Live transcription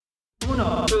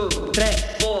Uno, two, tres,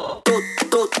 four.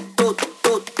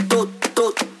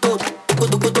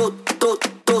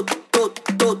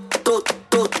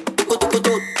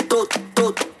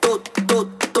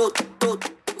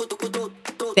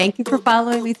 Thank you for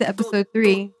following me to episode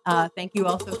 3. Thank you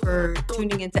also for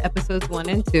tuning into episodes 1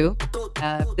 and 2.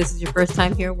 If this is your first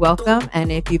time here, welcome.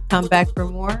 And if you've come back for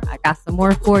more, I got some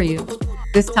more for you.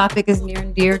 This topic is near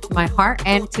and dear to my heart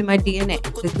and to my DNA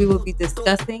because we will be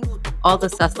discussing all the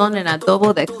sazon and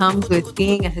adobo that comes with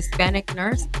being a Hispanic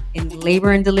nurse in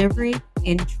labor and delivery,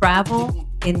 in travel,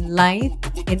 in life,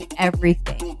 in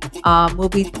everything. We'll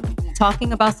be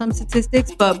talking about some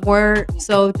statistics, but more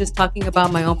so just talking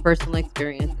about my own personal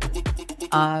experiences.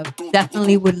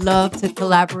 Definitely would love to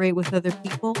collaborate with other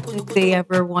people if they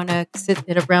ever want to sit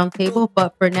at a round table.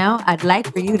 But for now, I'd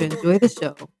like for you to enjoy the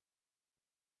show.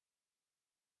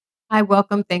 Hi,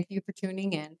 welcome. Thank you for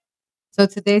tuning in. So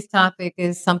today's topic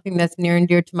is something that's near and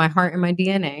dear to my heart and my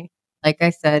DNA. Like I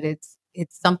said, it's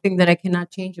something that I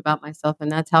cannot change about myself, and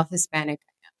that's how Hispanic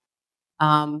I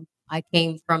am. I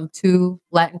came from two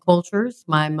Latin cultures.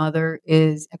 My mother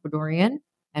is Ecuadorian,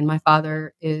 and my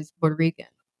father is Puerto Rican,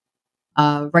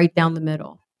 right down the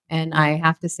middle. And I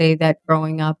have to say that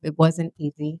growing up, it wasn't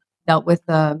easy. Dealt with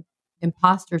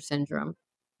imposter syndrome,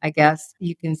 I guess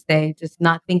you can say, just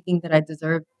not thinking that I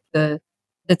deserved the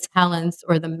the talents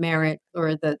or the merit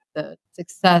or the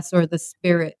success or the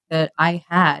spirit that I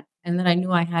had and that I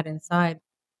knew I had inside.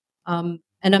 And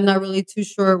I'm not really too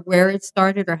sure where it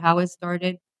started or how it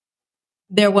started.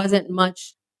 There wasn't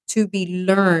much to be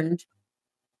learned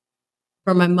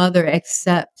from my mother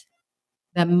except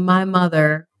that my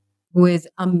mother, who is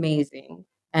amazing,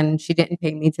 and she didn't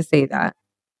pay me to say that,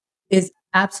 is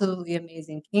absolutely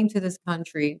amazing, came to this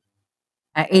country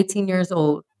at 18 years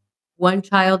old, one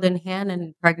child in hand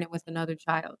and pregnant with another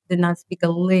child, did not speak a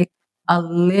lick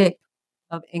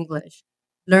of English,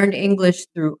 learned English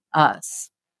through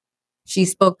us. She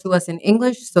spoke to us in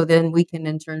English, so then we can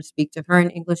in turn speak to her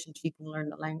in English and she can learn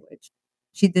the language.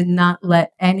 She did not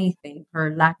let anything,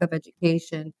 her lack of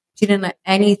education, she didn't let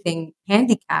anything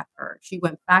handicap her. She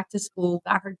went back to school,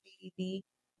 got her GED,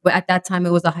 but at that time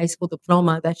it was a high school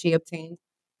diploma that she obtained,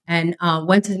 and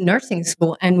went to nursing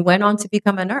school and went on to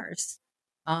become a nurse.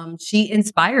 She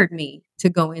inspired me to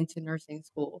go into nursing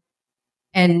school.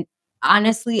 And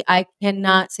honestly, I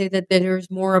cannot say that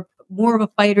there's more of a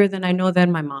fighter than I know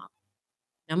than my mom.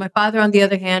 Now, my father, on the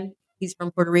other hand, he's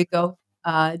from Puerto Rico.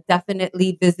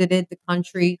 Definitely visited the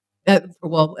country.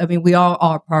 Well, I mean, we all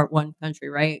are part one country,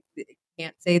 right?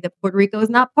 Can't say that Puerto Rico is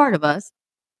not part of us,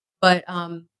 but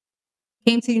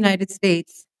came to the United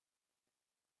States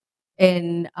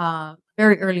in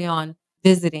very early on,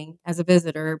 visiting as a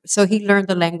visitor. So he learned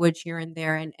the language here and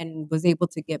there and was able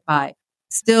to get by.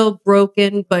 Still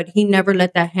broken, but he never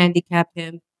let that handicap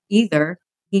him either.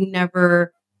 He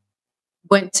never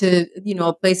went to,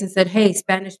 a place and said, "Hey,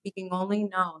 Spanish speaking only."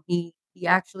 No, he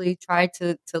actually tried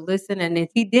to listen, and if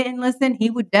he didn't listen, he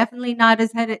would definitely nod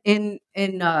his head in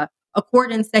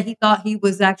accordance that he thought he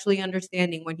was actually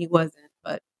understanding when he wasn't.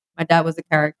 But my dad was a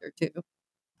character too.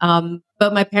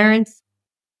 But my parents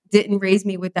didn't raise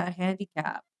me with that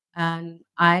handicap, and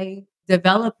I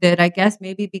developed it. I guess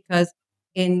maybe because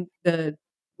in the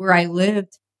where I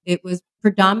lived, it was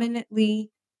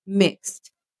predominantly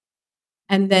mixed.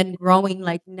 And then growing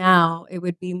like now, it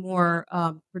would be more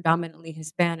predominantly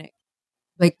Hispanic,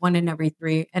 like one in every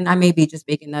three. And I may be just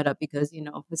making that up because,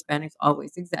 Hispanics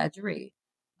always exaggerate.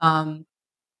 Um,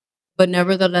 but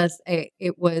nevertheless,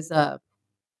 it was,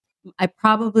 I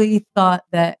probably thought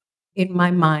that in my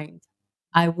mind,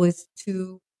 I was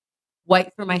too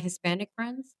white for my Hispanic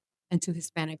friends and too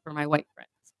Hispanic for my white friends.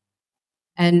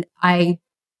 And I,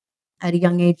 at a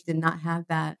young age, did not have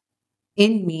that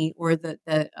in me or the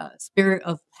spirit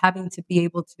of having to be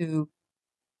able to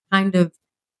kind of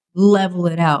level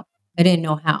it out. I didn't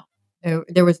know how.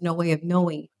 There was no way of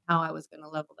knowing how I was going to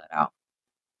level that out.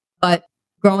 But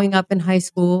growing up in high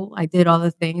school, I did all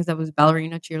the things. I was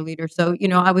ballerina, cheerleader. So,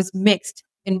 I was mixed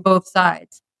in both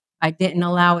sides. I didn't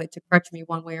allow it to crutch me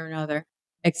one way or another,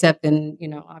 except in,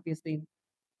 obviously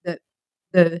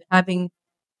the having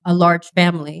a large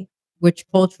family, which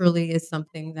culturally is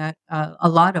something that a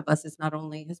lot of us, it's not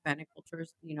only Hispanic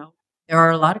cultures, there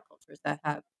are a lot of cultures that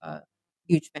have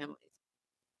huge families.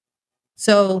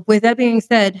 So, with that being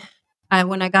said,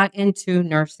 when I got into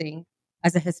nursing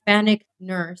as a Hispanic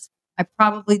nurse, I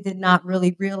probably did not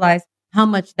really realize how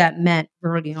much that meant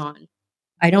early on.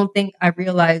 I don't think I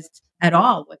realized at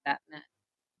all what that meant.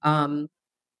 Um,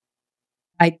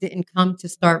 I didn't come to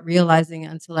start realizing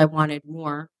it until I wanted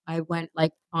more. I went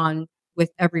like on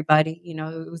with everybody,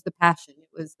 it was the passion. It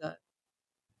was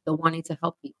the wanting to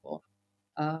help people.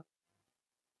 uh,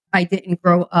 I didn't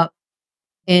grow up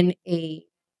in a,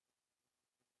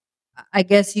 I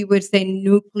guess you would say,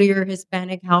 nuclear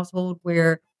Hispanic household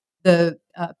where the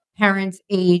parents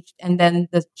aged and then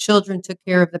the children took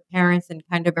care of the parents and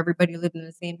kind of everybody lived in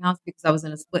the same house because I was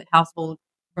in a split household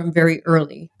from very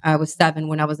early. I was 7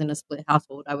 when I was in a split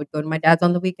household. I would go to my dad's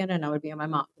on the weekend and I would be at my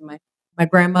mom's. And my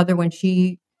grandmother, when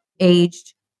she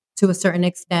aged to a certain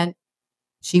extent,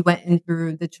 she went in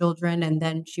through the children and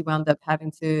then she wound up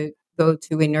having to go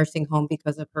to a nursing home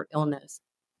because of her illness,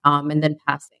 and then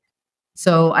passing.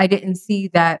 So I didn't see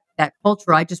that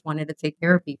culture. I just wanted to take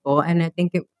care of people. And I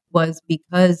think it was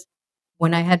because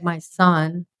when I had my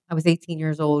son, I was 18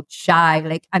 years old, shy.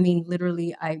 Like, I mean,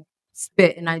 literally, I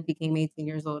spit and I became 18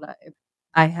 years old.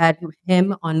 I had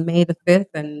him on May the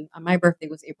 5th, and my birthday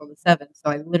was April the 7th. So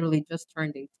I literally just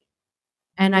turned 18.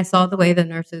 And I saw the way the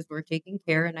nurses were taking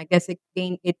care, and I guess it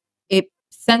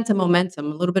sent a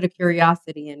momentum, a little bit of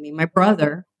curiosity in me. My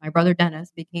brother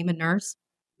Dennis became a nurse.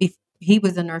 He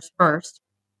was a nurse first,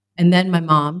 and then my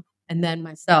mom, and then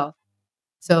myself.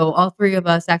 So all three of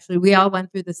us actually, we all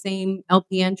went through the same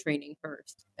LPN training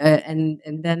first, and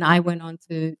then I went on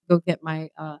to go get my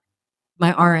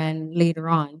RN later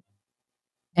on.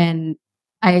 And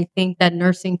I think that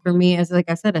nursing for me is, like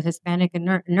I said, a Hispanic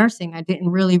in nursing. I didn't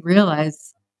really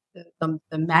realize the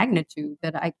magnitude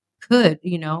that I could,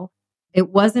 you know. It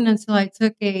wasn't until I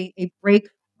took a break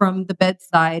from the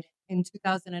bedside in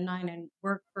 2009 and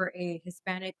worked for a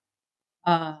Hispanic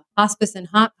hospice and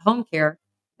home care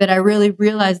that I really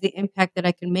realized the impact that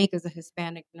I can make as a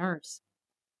Hispanic nurse.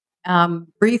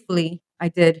 Briefly, I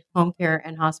did home care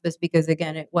and hospice because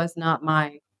again, it was not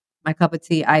my cup of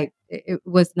tea. It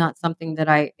was not something that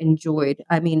I enjoyed.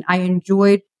 I mean, I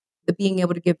enjoyed the being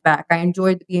able to give back. I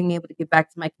enjoyed the being able to give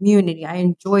back to my community. I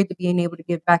enjoyed the being able to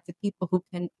give back to people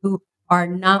who are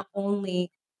not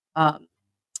only um,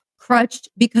 crutched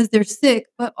because they're sick,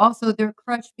 but also they're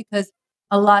crutched because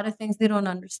a lot of things they don't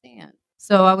understand.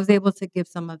 So I was able to give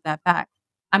some of that back.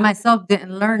 I myself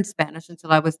didn't learn Spanish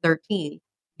until I was 13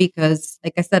 because,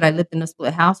 like I said, I lived in a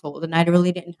split household and I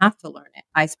really didn't have to learn it.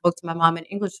 I spoke to my mom in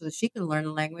English so that she could learn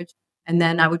the language. And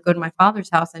then I would go to my father's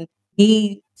house and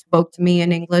he spoke to me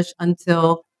in English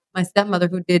until my stepmother,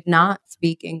 who did not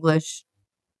speak English,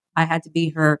 I had to be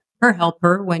her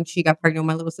helper when she got pregnant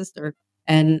with my little sister.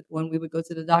 And when we would go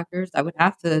to the doctors, I would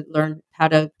have to learn how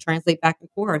to translate back and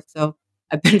forth. So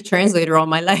I've been a translator all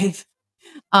my life.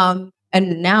 And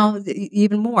now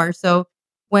even more. So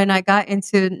when I got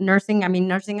into nursing, I mean,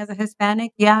 nursing as a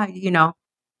Hispanic, yeah,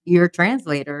 you're a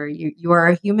translator. You are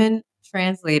a human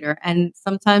translator, and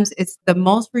sometimes it's the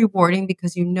most rewarding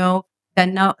because you know that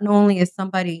not only is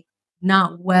somebody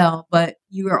not well, but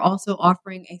you are also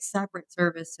offering a separate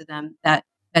service to them that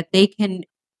they can,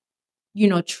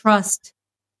 trust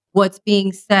what's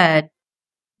being said,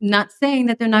 not saying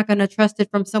that they're not gonna trust it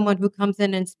from someone who comes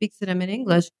in and speaks to them in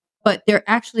English, but they're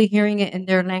actually hearing it in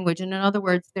their language, and in other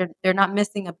words, they're not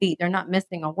missing a beat, they're not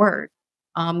missing a word.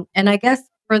 And I guess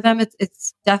for them,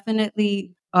 it's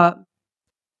definitely,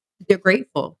 they're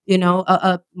grateful,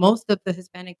 most of the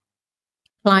Hispanic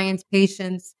clients,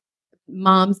 patients,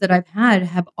 moms that I've had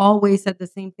have always said the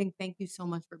same thing, "Thank you so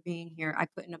much for being here, I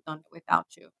couldn't have done it without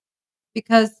you."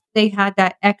 Because they had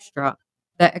that extra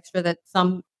that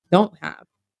some don't have.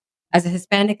 As a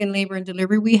Hispanic in labor and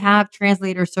delivery, we have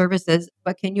translator services,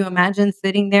 but can you imagine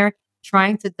sitting there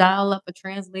trying to dial up a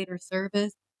translator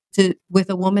service to with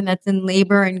a woman that's in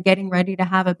labor and getting ready to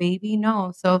have a baby?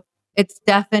 No. So it's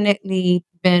definitely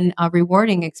been a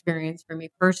rewarding experience for me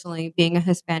personally, being a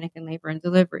Hispanic in labor and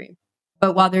delivery.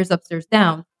 But while there's ups, there's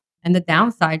down. And the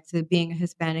downside to being a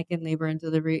Hispanic in labor and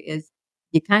delivery is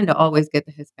you kind of always get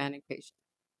the Hispanic patient.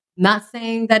 Not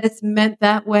saying that it's meant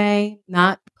that way,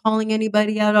 not calling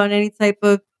anybody out on any type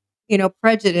of,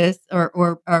 prejudice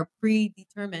or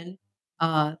predetermined.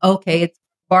 Okay, it's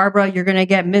Barbara, you're gonna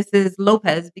get Mrs.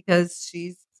 Lopez because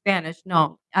she's Spanish.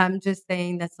 No, I'm just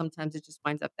saying that sometimes it just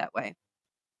winds up that way.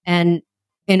 And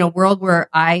in a world where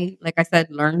like I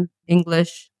said, learned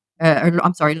English, or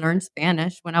I'm sorry, learned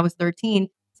Spanish when I was 13,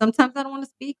 sometimes I don't want to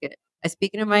speak it. I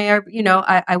speak it in my,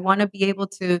 I want to be able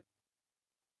to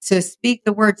speak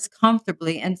the words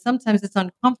comfortably. And sometimes it's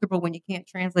uncomfortable when you can't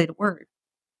translate a word.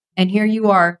 And here you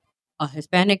are, a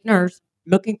Hispanic nurse,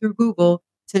 looking through Google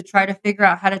to try to figure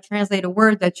out how to translate a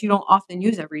word that you don't often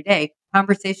use every day.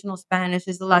 Conversational Spanish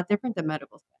is a lot different than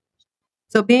medical Spanish.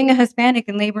 So being a Hispanic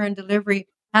in labor and delivery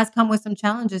has come with some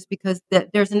challenges because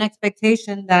there's an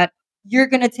expectation that you're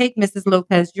going to take Mrs.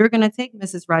 Lopez, you're going to take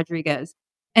Mrs. Rodriguez.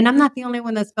 And I'm not the only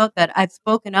one that's felt that. I've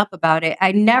spoken up about it.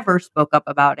 I never spoke up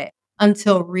about it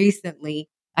until recently.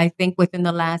 I think within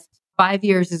the last 5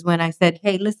 years is when I said,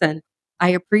 "Hey, listen, I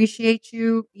appreciate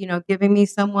you, giving me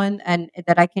someone and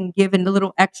that I can give a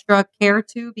little extra care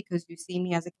to because you see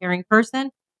me as a caring person,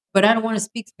 but I don't want to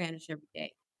speak Spanish every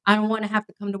day. I don't want to have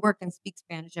to come to work and speak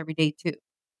Spanish every day too.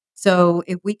 So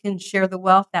if we can share the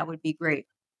wealth, that would be great."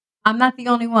 I'm not the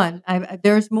only one.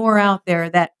 There's more out there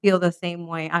that feel the same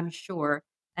way, I'm sure.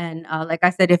 And like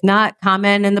I said, if not,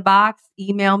 comment in the box,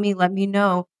 email me, let me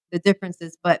know the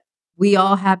differences. But we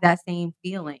all have that same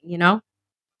feeling.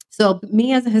 So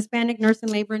me as a Hispanic nurse in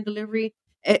labor and delivery,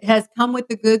 it has come with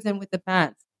the goods and with the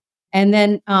bads. And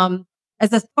then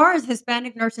as far as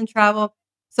Hispanic nurse and travel,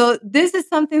 so this is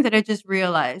something that I just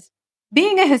realized.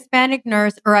 Being a Hispanic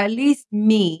nurse, or at least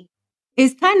me,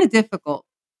 is kind of difficult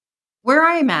where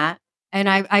I'm at, and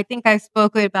I think I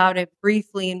spoke about it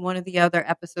briefly in one of the other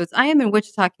episodes. I am in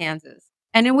Wichita, Kansas.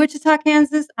 And in Wichita,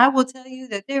 Kansas, I will tell you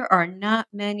that there are not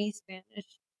many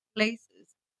Spanish places.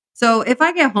 So if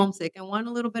I get homesick and want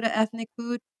a little bit of ethnic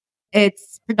food,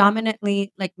 it's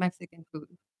predominantly like Mexican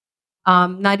food.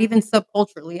 Not even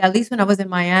subculturally. At least when I was in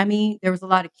Miami, there was a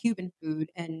lot of Cuban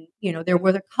food, and there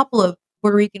were a couple of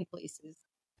Puerto Rican places.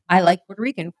 I like Puerto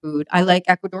Rican food. I like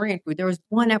Ecuadorian food. There was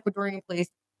one Ecuadorian place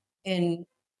in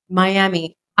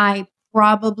Miami. I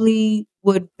probably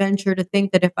would venture to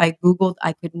think that if I Googled,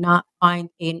 I could not find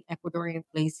an Ecuadorian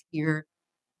place here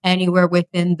anywhere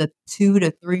within the 2 to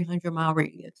 300 mile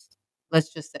radius.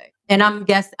 Let's just say, and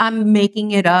I'm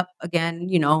making it up again.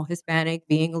 Hispanic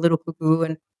being a little cuckoo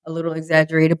and a little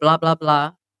exaggerated, blah blah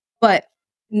blah. But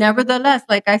nevertheless,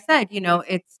 like I said,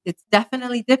 it's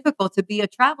definitely difficult to be a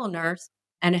travel nurse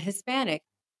and a Hispanic.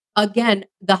 Again,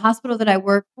 the hospital that I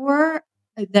work for,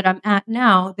 that I'm at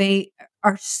now, they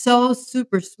are so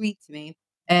super sweet to me.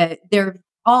 They're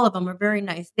all of them are very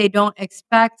nice. They don't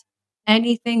expect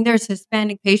anything. There's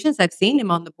Hispanic patients. I've seen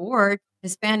them on the board,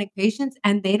 Hispanic patients,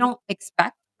 and they don't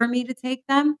expect for me to take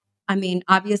them. I mean,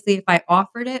 obviously, if I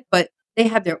offered it, but they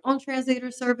have their own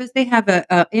translator service. They have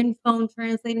a in-phone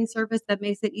translating service that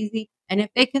makes it easy. And if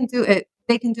they can do it,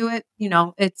 they can do it.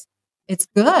 It's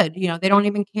good. They don't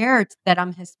even care that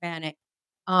I'm Hispanic.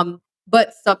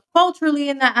 But subculturally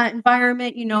in that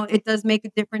environment, it does make a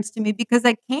difference to me because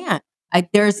I can't. I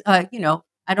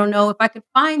don't know if I could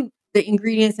find the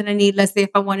ingredients that I need. Let's say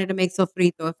if I wanted to make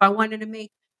sofrito, if I wanted to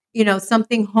make,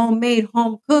 something homemade,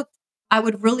 home cooked, I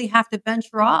would really have to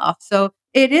venture off. So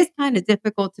it is kind of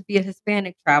difficult to be a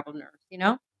Hispanic travel nurse.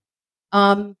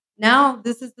 Now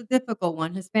this is the difficult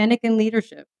one, Hispanic in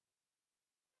leadership.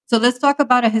 So let's talk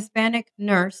about a Hispanic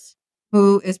nurse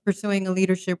who is pursuing a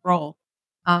leadership role.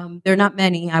 There are not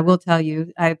many, I will tell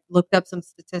you. I've looked up some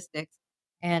statistics,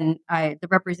 and the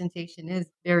representation is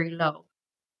very low.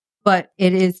 But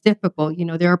it is difficult.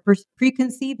 There are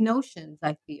preconceived notions,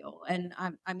 I feel, and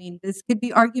I mean, this could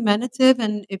be argumentative,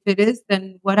 and if it is,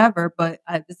 then whatever. But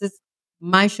this is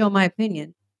my show, my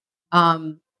opinion.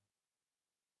 Um,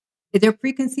 there are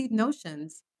preconceived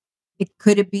notions.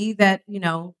 Could it be that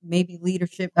maybe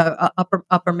leadership,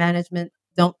 upper management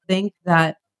don't think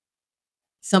that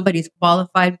somebody's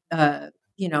qualified,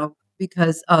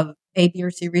 because of A, B,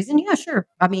 or C reason? Yeah, sure.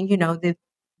 I mean,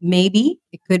 maybe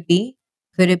it could be.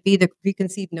 Could it be the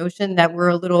preconceived notion that we're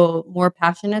a little more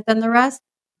passionate than the rest?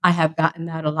 I have gotten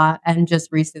that a lot, and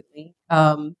just recently,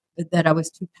 that I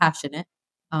was too passionate.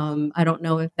 I don't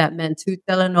know if that meant too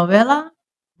telenovela,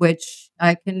 which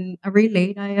I can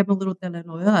relate. I am a little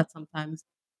telenovela sometimes,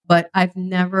 but I've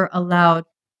never allowed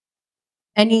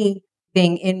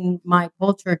anything in my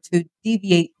culture to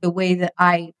deviate the way that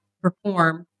I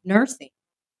perform nursing.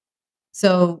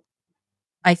 So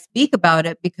I speak about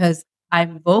it because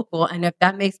I'm vocal. And if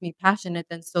that makes me passionate,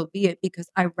 then so be it, because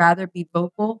I'd rather be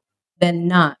vocal than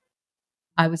not.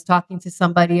 I was talking to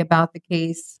somebody about the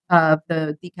case of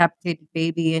the decapitated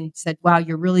baby and said, "Wow,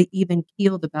 you're really even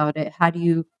keeled about it. How do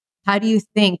you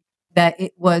think that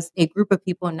it was a group of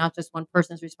people and not just one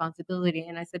person's responsibility?"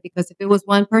 And I said, "Because if it was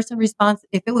one person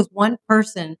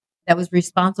that was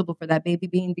responsible for that baby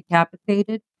being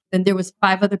decapitated, then there was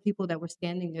 5 other people that were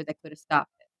standing there that could have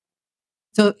stopped it.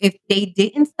 So if they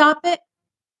didn't stop it,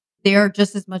 they are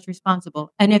just as much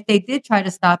responsible. And if they did try to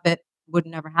stop it, it would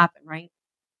never happen, right?"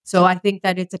 So I think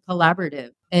that it's a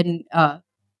collaborative, and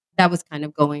that was kind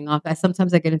of going off.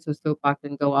 Sometimes I get into a soapbox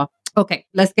and go off. Okay,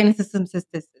 let's get into some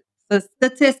statistics. So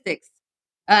statistics.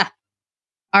 Ah,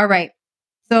 all right.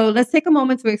 So let's take a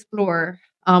moment to explore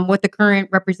what the current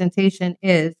representation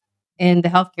is in the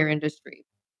healthcare industry.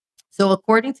 So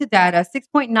according to data,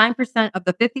 6.9% of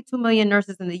the 52 million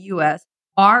nurses in the U.S.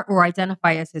 are or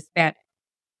identify as Hispanic.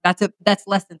 That's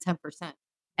less than 10%.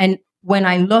 And when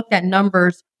I looked at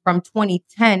numbers from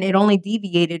 2010, it only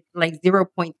deviated like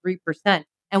 0.3%.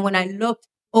 And when I looked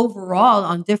overall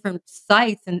on different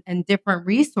sites and different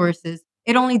resources,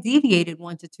 it only deviated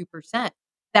 1 to 2%.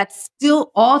 That's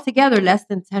still altogether less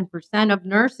than 10% of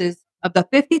nurses, of the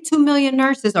 52 million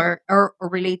nurses are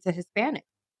related to Hispanic.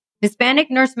 Hispanic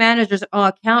nurse managers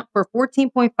account for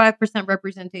 14.5%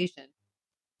 representation.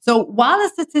 So while the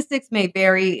statistics may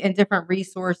vary in different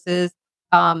resources,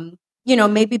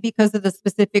 maybe because of the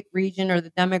specific region or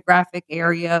the demographic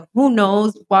area, who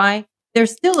knows why,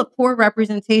 there's still a poor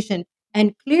representation.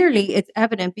 And clearly it's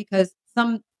evident because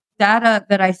some data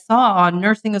that I saw on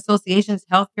nursing associations,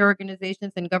 healthcare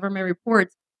organizations, and government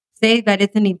reports say that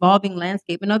it's an evolving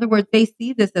landscape. In other words, they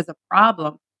see this as a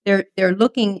problem. They're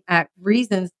looking at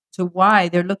reasons to why.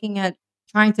 They're looking at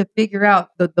trying to figure out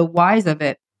the whys of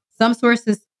it. Some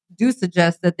sources do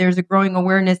suggest that there's a growing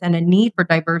awareness and a need for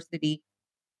diversity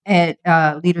at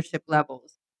leadership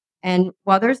levels. And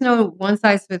while there's no one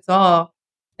size fits all,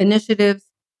 initiatives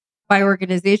by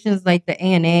organizations like the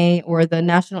ANA or the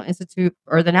National Institute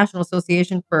or the National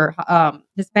Association for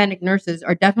Hispanic Nurses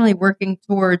are definitely working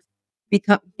towards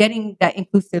getting that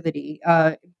inclusivity,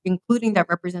 including that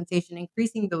representation,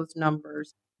 increasing those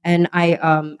numbers. And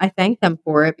I thank them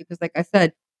for it because, like I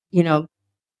said, you know,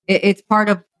 it's part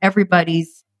of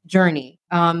everybody's journey.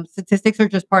 Statistics are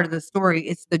just part of the story.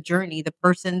 It's the journey, the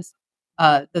person's,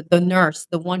 the nurse,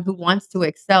 the one who wants to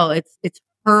excel. It's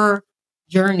her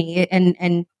journey,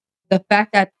 and the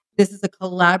fact that this is a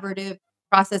collaborative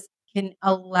process can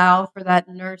allow for that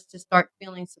nurse to start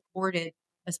feeling supported,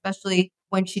 especially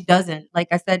when she doesn't. Like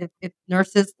I said, if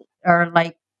nurses are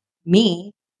like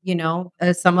me,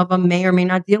 some of them may or may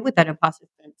not deal with that imposter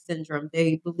syndrome.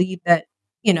 They believe that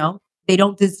you know they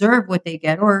don't deserve what they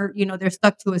get, or they're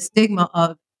stuck to a stigma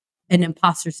of an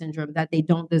imposter syndrome, that they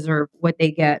don't deserve what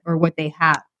they get or what they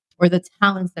have or the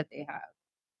talents that they have.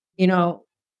 you know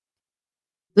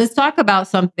let's talk about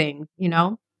something.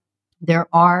 There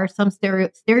are some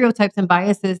stereotypes and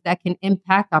biases that can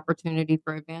impact opportunity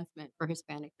for advancement for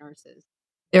Hispanic nurses.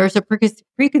 There's a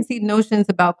preconceived notions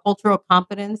about cultural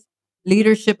competence,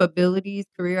 leadership abilities,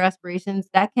 career aspirations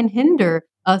that can hinder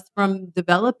us from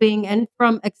developing and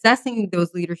from accessing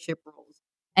those leadership roles.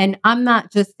 And I'm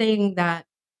not just saying that,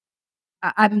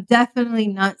 I'm definitely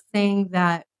not saying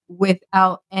that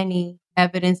without any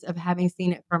evidence of having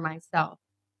seen it for myself,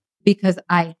 because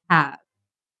I have,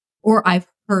 or I've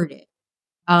heard it,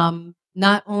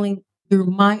 not only through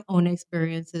my own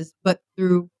experiences, but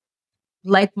through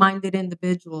like-minded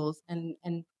individuals, and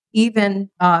even,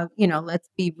 let's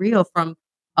be real, from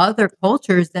other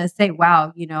cultures that say,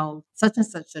 wow, such and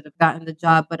such should have gotten the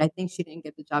job, but I think she didn't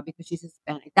get the job because she's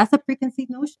Hispanic. That's a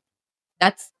preconceived notion.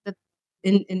 That's the,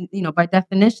 in by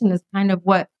definition, is kind of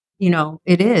what,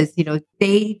 it is.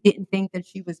 They didn't think that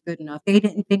she was good enough. They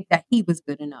didn't think that he was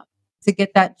good enough to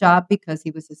get that job because he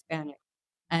was Hispanic.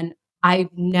 And I've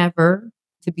never,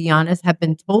 to be honest, have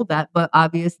been told that. But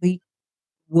obviously,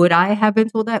 would I have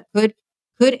been told that? Could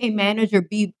a manager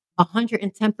be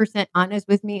 110% honest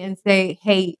with me and say,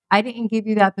 hey, I didn't give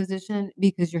you that position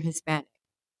because you're Hispanic?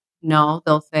 No,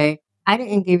 they'll say, I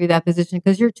didn't give you that position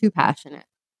because you're too passionate.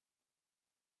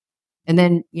 And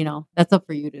then, that's up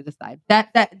for you to decide.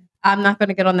 That I'm not going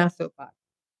to get on that soapbox.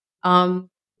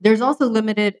 There's also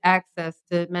limited access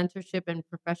to mentorship and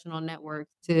professional networks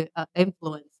to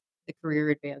influence the career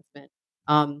advancement.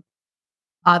 Um,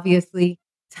 Obviously,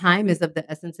 time is of the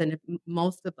essence, and if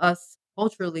most of us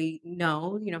culturally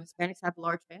know, Hispanics have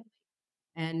large families,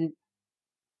 and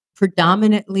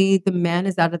predominantly the man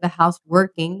is out of the house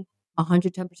working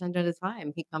 110% of the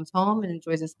time. He comes home and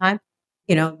enjoys his time.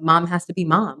 Mom has to be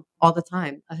mom all the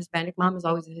time. A Hispanic mom is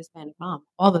always a Hispanic mom,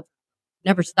 all the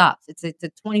never stops. It's a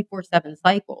 24/7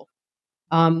 cycle.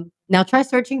 Now try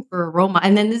searching for a role model,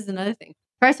 and then this is another thing.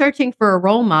 Try searching for a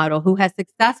role model who has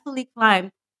successfully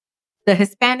climbed the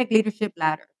Hispanic leadership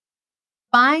ladder.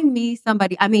 Find me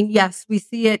somebody. I mean, yes, we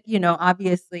see it,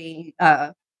 obviously,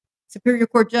 Superior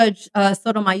Court Judge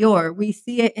Sotomayor. We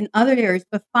see it in other areas,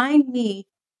 but find me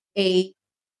a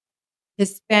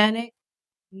Hispanic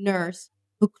nurse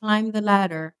who climbed the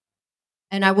ladder.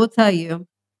 And I will tell you,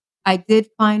 I did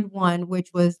find one,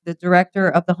 which was the director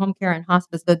of the home care and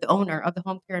hospice, the owner of the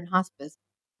home care and hospice.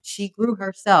 She grew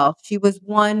herself. She was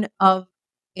one of,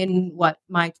 in what,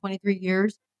 my 23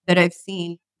 years that I've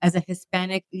seen, as a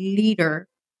Hispanic leader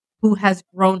who has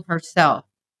grown herself.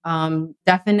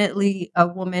 Definitely a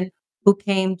woman who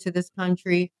came to this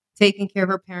country, taking care of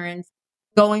her parents,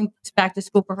 going back to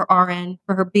school for her RN,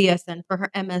 for her BSN, for her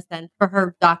MSN, for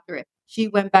her doctorate. She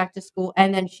went back to school,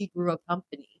 and then she grew a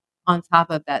company on top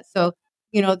of that. So,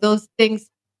 those things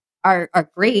are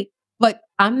great, but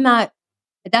I'm not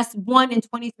That's 1 in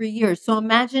 23 years. So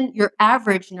imagine your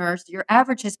average nurse, your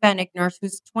average Hispanic nurse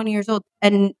who's 20 years old,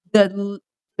 and the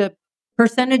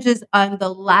percentages on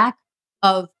the lack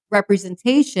of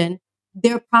representation,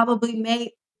 there probably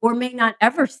may or may not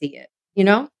ever see it, you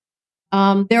know?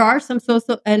 There are some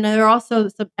social and there are also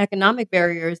some economic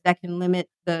barriers that can limit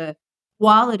the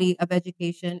quality of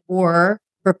education or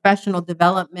professional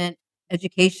development,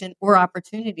 education or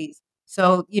opportunities.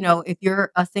 So, if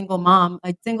you're a single mom,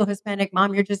 a single Hispanic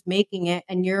mom, you're just making it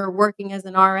and you're working as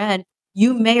an RN,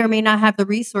 you may or may not have the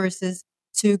resources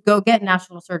to go get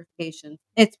national certification.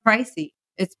 It's pricey.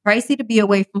 It's pricey to be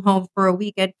away from home for a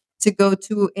weekend to go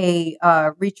to a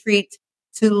retreat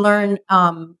to learn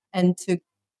and to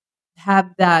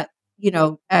have that,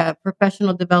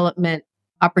 professional development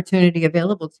opportunity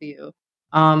available to you.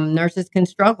 Nurses can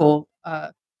struggle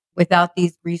without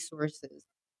these resources.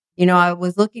 I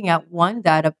was looking at one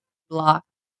data block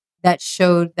that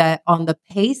showed that on the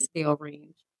pay scale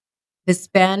range,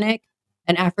 Hispanic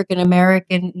and African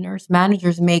American nurse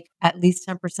managers make at least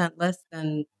 10% less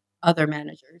than other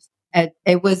managers. And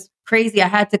it was crazy. I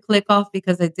had to click off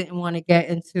because I didn't want to get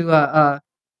into I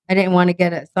didn't want to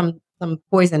get some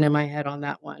poison in my head on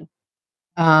that one.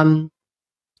 Um,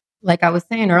 like I was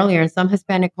saying earlier, in some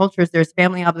Hispanic cultures, there's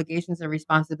family obligations and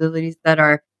responsibilities that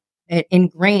are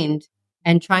ingrained,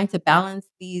 and trying to balance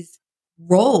these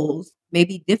roles may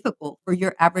be difficult for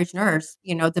your average nurse,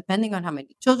 depending on how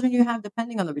many children you have,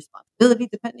 depending on the responsibility,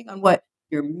 depending on what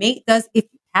your mate does. If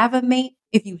you have a mate,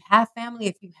 if you have family,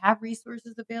 if you have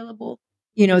resources available,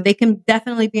 they can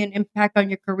definitely be an impact on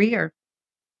your career.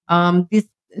 The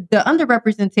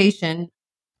underrepresentation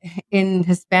in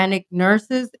Hispanic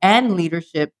nurses and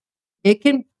leadership, it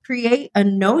can create a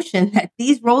notion that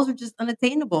these roles are just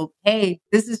unattainable. Hey,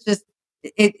 this is just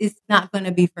it's not going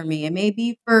to be for me. It may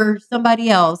be for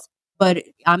somebody else, but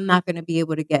I'm not going to be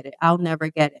able to get it. I'll never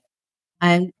get it.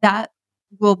 And that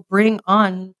will bring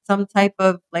on some type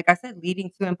of, like I said,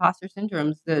 leading to imposter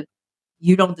syndromes that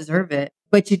you don't deserve it,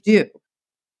 but you do.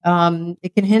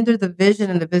 It can hinder the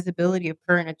vision and the visibility of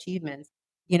current achievements.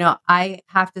 I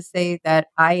have to say that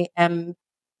I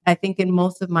think in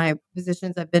most of my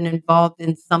positions, I've been involved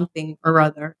in something or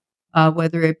other,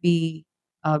 whether it be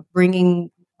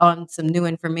bringing on some new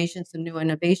information, some new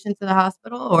innovation to the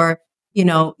hospital, or,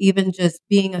 even just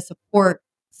being a support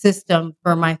system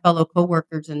for my fellow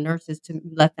coworkers and nurses to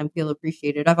let them feel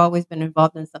appreciated. I've always been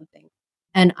involved in something.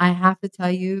 And I have to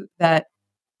tell you that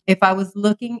if I was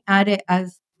looking at it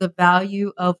as the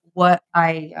value of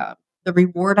the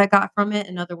reward I got from it,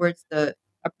 in other words, the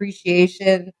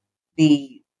appreciation,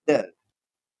 the the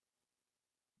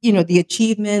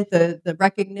achievement, the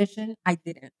recognition, I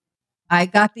didn't. I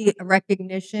got the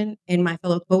recognition in my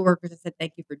fellow coworkers that said,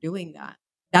 "Thank you for doing that."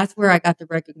 That's where I got the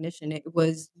recognition. It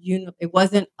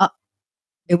wasn't up.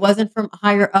 It wasn't from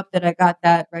higher up that I got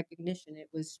that recognition. It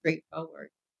was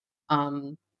straightforward.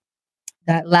 Um,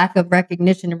 that lack of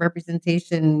recognition and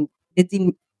representation, it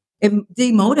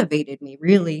demotivated me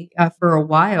really for a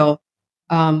while.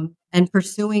 And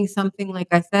pursuing something, like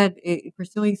I said,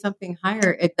 pursuing something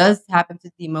higher, it does happen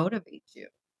to demotivate you.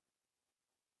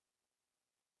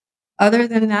 Other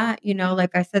than that,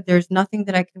 like I said, there's nothing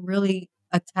that I can really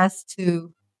attest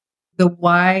to the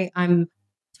why I'm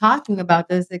talking about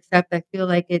this, except I feel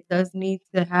like it does need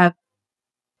to have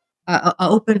a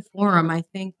open forum. I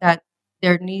think that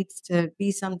there needs to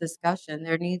be some discussion.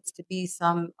 There needs to be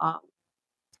some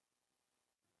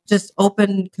just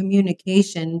open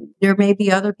communication. There may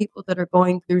be other people that are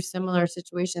going through similar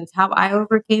situations. How I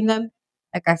overcame them,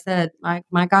 like I said,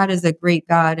 my God is a great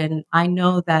God, and I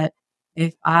know that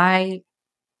if I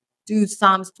do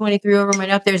Psalms 23 over my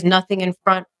life, there's nothing in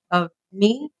front of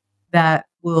me that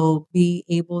will be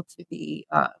able to be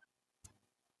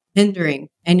hindering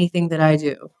anything that I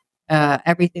do.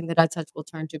 Everything that I touch will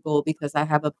turn to gold because I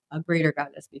have a greater God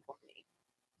that's before me.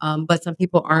 But some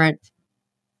people aren't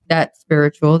that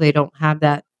spiritual. They don't have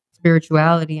that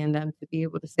spirituality in them to be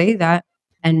able to say that.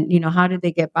 And how do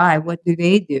they get by? What do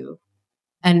they do?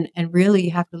 And really,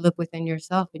 you have to look within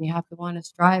yourself, and you have to want to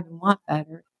strive and want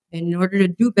better. And in order to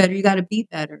do better, you got to be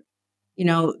better.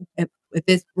 If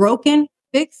it's broken,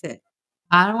 fix it.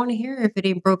 I don't want to hear if it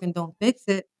ain't broken, don't fix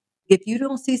it. If you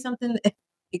don't see something,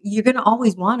 you're gonna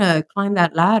always want to climb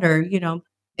that ladder.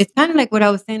 It's kind of like what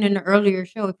I was saying in the earlier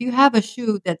show. If you have a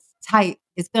shoe that's tight,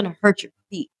 it's gonna hurt your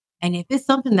feet. And if it's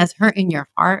something that's hurting your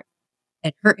heart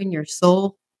and hurting your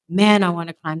soul, man, I want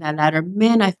to climb that ladder.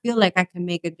 Man, I feel like I can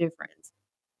make a difference.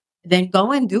 Then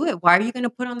go and do it. Why are you going to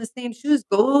put on the same shoes?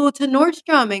 Go to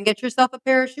Nordstrom and get yourself a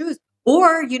pair of shoes.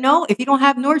 Or, if you don't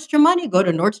have Nordstrom money, go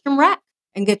to Nordstrom Rack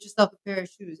and get yourself a pair of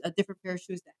shoes, a different pair of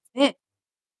shoes that fit.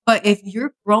 But if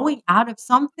you're growing out of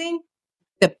something,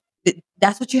 the,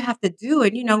 that's what you have to do.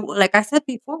 And like I said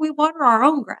before, we water our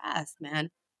own grass, man.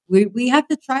 We have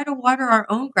to try to water our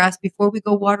own grass before we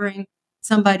go watering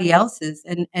somebody else's.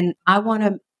 And I want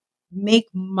to make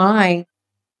my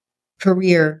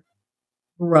career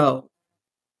grow.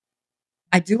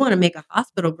 I do want to make a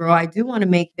hospital grow. I do want to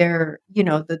make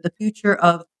the future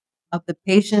of the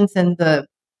patients and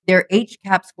their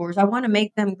HCAP scores. I want to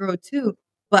make them grow too.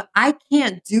 But I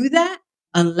can't do that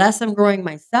unless I'm growing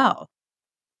myself.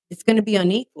 It's going to be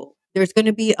unequal. There's going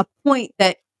to be a point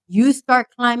that you start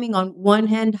climbing on one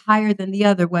hand higher than the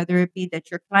other, whether it be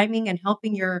that you're climbing and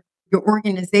helping your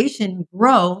organization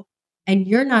grow and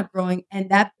you're not growing. And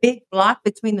that big block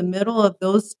between the middle of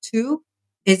those two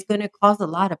is going to cause a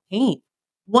lot of pain,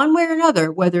 one way or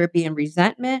another, whether it be in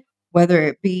resentment, whether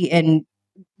it be in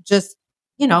just,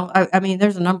 I mean,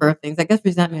 there's a number of things. I guess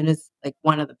resentment is like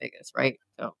one of the biggest, right?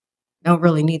 So I don't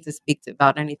really need to speak to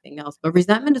about anything else, but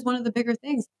resentment is one of the bigger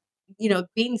things.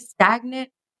 Being stagnant,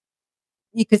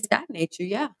 you could stagnate you.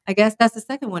 Yeah. I guess that's the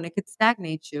second one. It could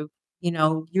stagnate you.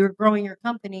 You're growing your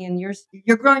company and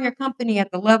you're growing your company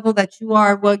at the level that you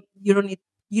are. Well, you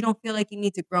don't feel like you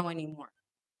need to grow anymore.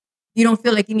 You don't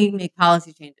feel like you need to make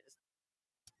policy changes.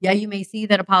 Yeah, you may see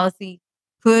that a policy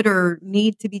could or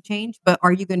need to be changed, but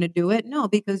are you going to do it? No,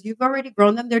 because you've already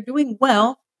grown them. They're doing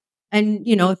well. And,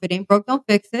 if it ain't broke, don't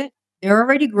fix it. They're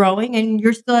already growing and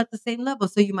you're still at the same level.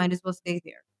 So you might as well stay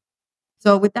there.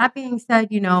 So with that being said,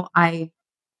 I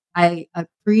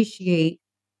appreciate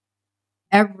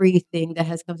everything that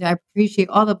has come to me. I appreciate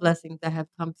all the blessings that have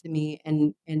come to me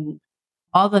and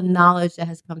all the knowledge that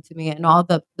has come to me and all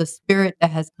the spirit that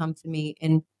has come to me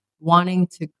in wanting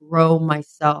to grow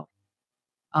myself.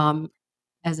 Um,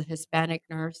 as a Hispanic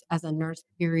nurse, as a nurse,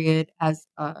 period, as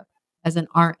an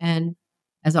RN,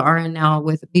 as an RN now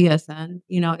with a BSN.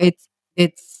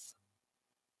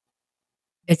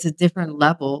 It's a different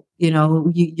level.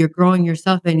 You're growing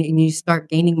yourself and you start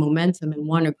gaining momentum and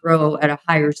want to grow at a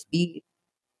higher speed.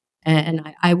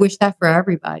 And I wish that for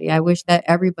everybody. I wish that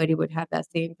everybody would have that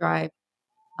same drive.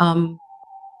 Um,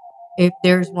 if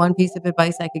there's one piece of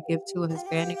advice I could give to a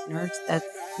Hispanic nurse that's,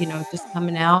 just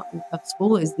coming out of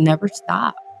school is never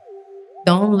stop.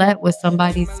 Don't let what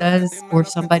somebody says or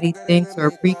somebody thinks or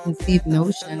a preconceived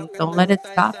notion, don't let it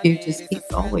stop you. Just keep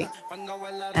going.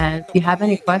 And if you have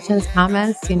any questions,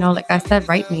 comments, like I said,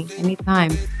 write me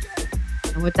anytime.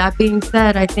 And with that being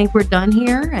said, I think we're done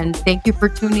here. And thank you for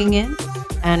tuning in.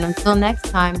 And until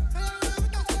next time.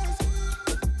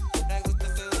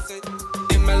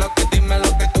 Dime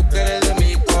lo que tú quieres de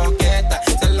mi coqueta.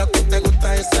 Sé lo que te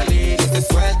gusta es salir y te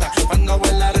suelta. Cuando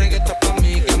baila reggaetón pa'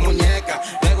 mí, que muñeca.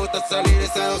 Le gusta salir y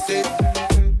seducir.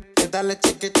 Que dale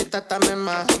chiquitita, dame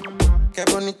más. Qué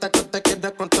bonita que te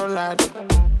quiere controlar.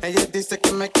 Ella dice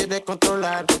que me quiere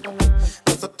controlar.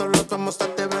 Nosotros los vamos a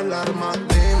develar más.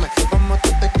 Dime cómo tú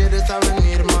te quieres a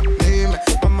venir más. Dime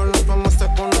cómo los vamos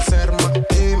a conocer más.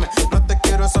 Dime, no te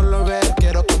quiero solo ver,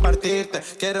 quiero compartirte.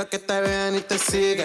 Quiero que te vean y te sigan.